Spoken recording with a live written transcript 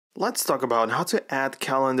Let's talk about how to add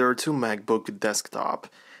calendar to MacBook desktop.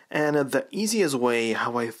 And the easiest way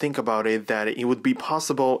how I think about it that it would be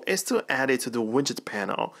possible is to add it to the widget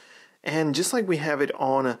panel. And just like we have it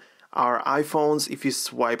on our iPhones, if you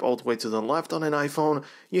swipe all the way to the left on an iPhone,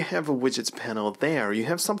 you have a widgets panel there. You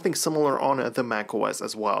have something similar on the macOS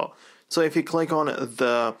as well. So if you click on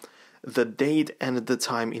the date and the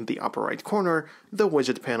time in the upper right corner, the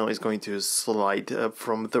widget panel is going to slide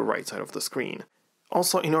from the right side of the screen.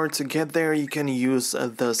 Also, in order to get there, you can use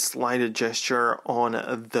the slide gesture on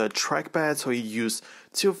the trackpad. So you use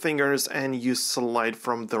two fingers and you slide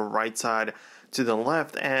from the right side to the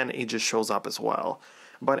left and it just shows up as well.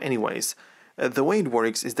 But anyways, the way it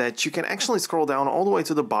works is that you can actually scroll down all the way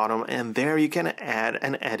to the bottom and there you can add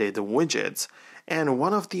and edit widgets. And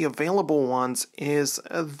one of the available ones is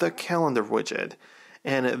the calendar widget.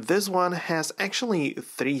 And this one has actually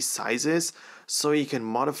 3 sizes, so you can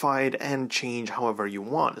modify it and change however you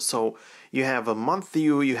want. So you have a month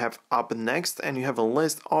view, you have up next, and you have a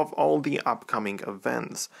list of all the upcoming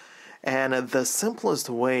events. And the simplest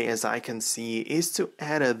way, as I can see, is to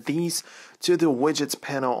add these to the widgets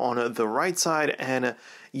panel on the right side, and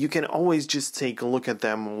you can always just take a look at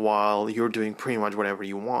them while you're doing pretty much whatever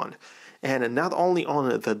you want. And not only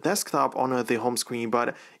on the desktop on the home screen,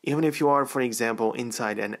 but even if you are, for example,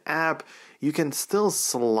 inside an app, you can still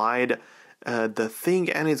slide the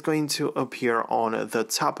thing and it's going to appear on the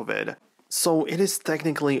top of it. So it is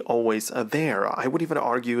technically always there. I would even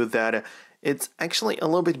argue that it's actually a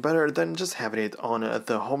little bit better than just having it on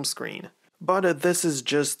the home screen. But this is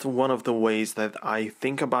just one of the ways that I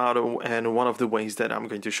think about and one of the ways that I'm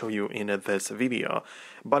going to show you in this video.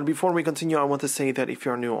 But before we continue, I want to say that if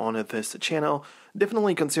you're new on this channel,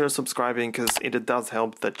 definitely consider subscribing because it does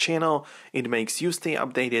help the channel, it makes you stay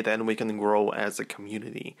updated and we can grow as a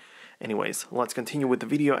community. Anyways, let's continue with the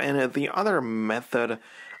video. And the other method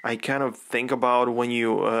I kind of think about when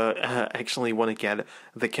you actually want to get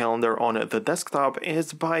the calendar on the desktop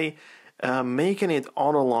is by making it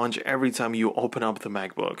auto launch every time you open up the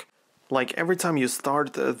MacBook. Like every time you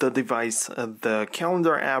start the device, the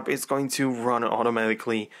calendar app is going to run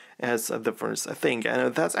automatically as the first thing,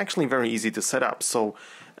 and that's actually very easy to set up. So,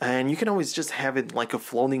 and you can always just have it like a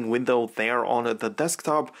floating window there on the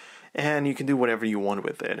desktop, and you can do whatever you want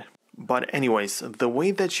with it. But anyways, the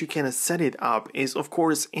way that you can set it up is of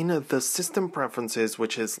course in the system preferences,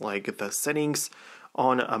 which is like the settings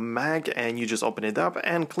on a Mac, and you just open it up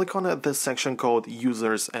and click on the section called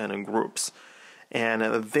users and groups. And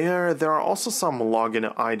there are also some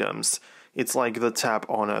login items. It's like the tab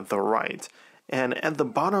on the right. And at the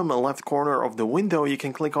bottom left corner of the window, you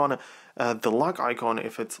can click on the lock icon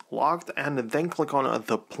if it's locked, and then click on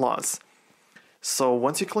the plus. So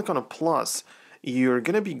once you click on a plus, you're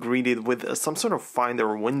going to be greeted with some sort of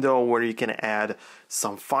finder window where you can add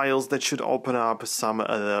some files that should open up, some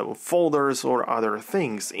folders or other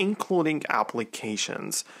things, including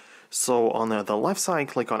applications. So on the left side,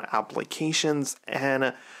 click on applications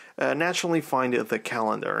and naturally find the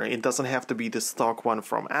calendar. It doesn't have to be the stock one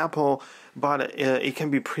from Apple, but it can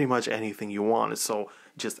be pretty much anything you want. So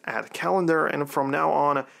just add calendar, and from now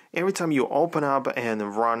on, every time you open up and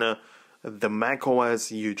run the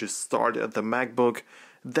macOS, you just start at the MacBook,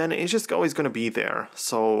 then it's just always going to be there.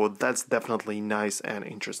 So that's definitely nice and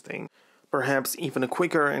interesting. Perhaps even a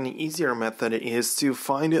quicker and easier method is to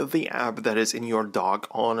find the app that is in your dock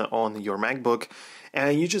on your MacBook,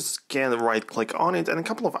 and you just can right click on it and a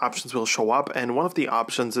couple of options will show up, and one of the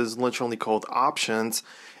options is literally called options,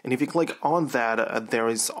 and if you click on that, there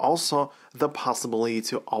is also the possibility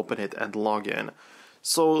to open it and log in.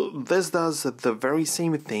 So this does the very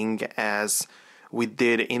same thing as we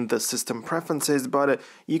did in the system preferences, but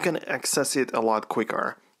you can access it a lot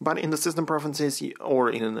quicker. But in the system preferences or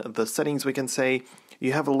in the settings, we can say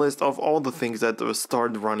you have a list of all the things that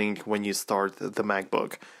start running when you start the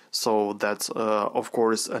MacBook. So that's of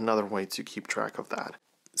course another way to keep track of that.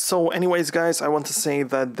 So anyways guys, I want to say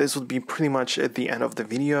that this would be pretty much at the end of the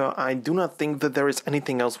video. I do not think that there is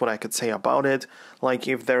anything else what I could say about it. Like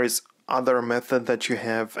if there is other method that you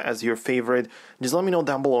have as your favorite, just let me know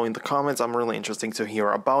down below in the comments. I'm really interested to hear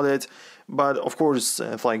about it. But of course,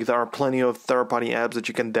 like there are plenty of third-party apps that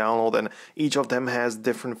you can download, and each of them has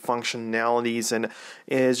different functionalities, and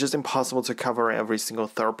it's just impossible to cover every single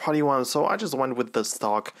third-party one. So I just went with the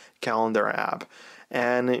stock calendar app.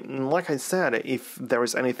 And like I said, if there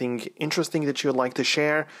is anything interesting that you would like to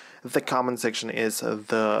share, the comment section is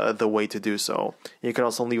the way to do so. You can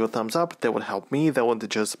also leave a thumbs up, that would help me, that would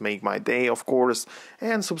just make my day, of course,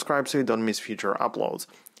 and subscribe so you don't miss future uploads.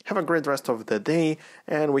 Have a great rest of the day,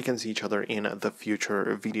 and we can see each other in the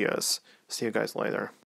future videos. See you guys later.